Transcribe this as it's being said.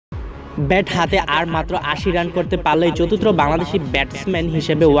Bat হাতে আর মাত্র ৮০ run করতে পারলেই চতুর্থ বাংলাদেশি ব্যাটসম্যান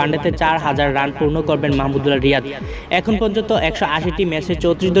হিসেবে ওয়ানডেতে ৪,০০০ রান পূর্ণ করবেন মাহমুদুল্লাহ রিয়াদ। এখন পর্যন্ত ১৮০টি ম্যাচে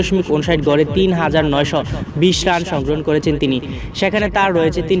 ৩৪.৫৯ গড়ে ৩,৯২০ রান সংগ্রহ করেছেন তিনি। সেখানে তার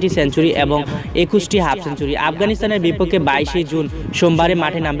রয়েছে ৩টি সেঞ্চুরি এবং ২১টি হাফ সেঞ্চুরি। আফগানিস্তানের বিপক্ষে ২২শে জুন সোমবারে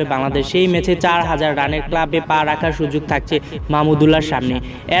মাঠে নামবে বাংলাদেশ। সেই ম্যাচে ৪,০০০ রানের ক্লাবে পা রাখার সুযোগ থাকছে মাহমুদুল্লাহর সামনে।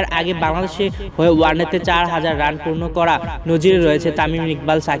 এর আগে বাংলাদেশে হয়ে ওয়ানডেতে ৪,০০০ রান পূর্ণ করা নজিরে রয়েছে তামিম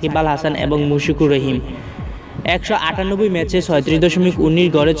ইকবাল, সাকিব আল হাসান এবং মুশফিকুর রহিম। ১৯৮ ম্যাচে ৩৬.১৯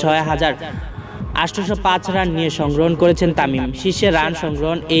 গড়ে ৬,৮০৫ রান নিয়ে সংগ্রহ করেছেন তামিম। শীর্ষে রান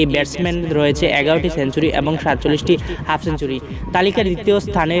সংগ্রহ এই ব্যাটসম্যান রয়েছে ১১টি সেঞ্চুরি এবং ৪৭টি হাফ সেঞ্চুরি। তালিকার দ্বিতীয়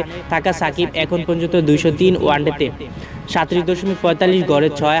স্থানে থাকা সাকিব এখন পর্যন্ত ২০৩ ওয়ানডেতে ৩৭.৪৫ গড়ে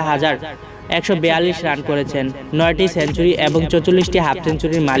 ৬,১৪২ রান করেছেন। ৯টি সেঞ্চুরি এবং ৪৪টি হাফ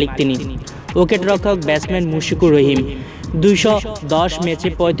সেঞ্চুরির মালিক তিনি। উইকেটরক্ষক ব্যাটসম্যান মুশফিকুর রহিম ২১০ ম্যাচে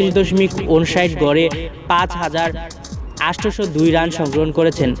 ৩৫.৫৯ গড়ে ৫,৮০২ রান সংগ্রহ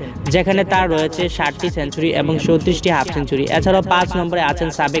করেছেন, যেখানে তার রয়েছে ৬০টি সেঞ্চুরি এবং ৩৬টি হাফ সেঞ্চুরি। এছাড়াও ৫ নম্বরে আছেন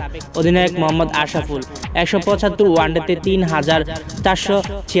সাবেক অধিনায়ক মোহাম্মদ আশরাফুল। ১৭৫ ওয়ানডেতে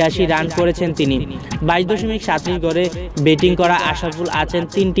 ৩,৪৮৬ রান করেছেন তিনি। ২২.৩৭ গড়ে ব্যাটিং করা আশরাফুল আছেন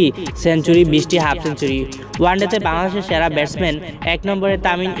 ৩টি সেঞ্চুরি, ২০টি হাফ সেঞ্চুরি। ওয়ানডেতে বাংলাদেশের সেরা ব্যাটসম্যান ১ নম্বরে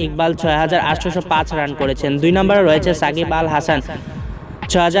তামিম ইকবাল ৬,৮০৫ রান করেছেন। ২ নম্বরে রয়েছে সাকিব আল হাসান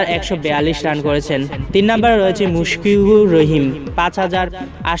 ৬,১৪২ রান করেছেন। ৩ নম্বরে রয়েছে মুশফিকুর রহিম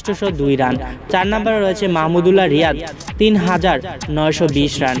 ৫,৮০২ রান। ৪ নম্বরে রয়েছে মাহমুদুল্লাহ রিয়াদ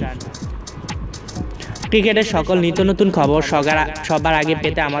 ৩,৯২০ রান। ক্রিকেটের সকল নিত্য নতুন খবর সবার আগে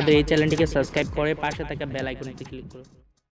পেতে আমাদের এই চ্যানেলটিকে সাবস্ক্রাইব করে পাশে থাকা বেল আইকনটি ক্লিক করুন।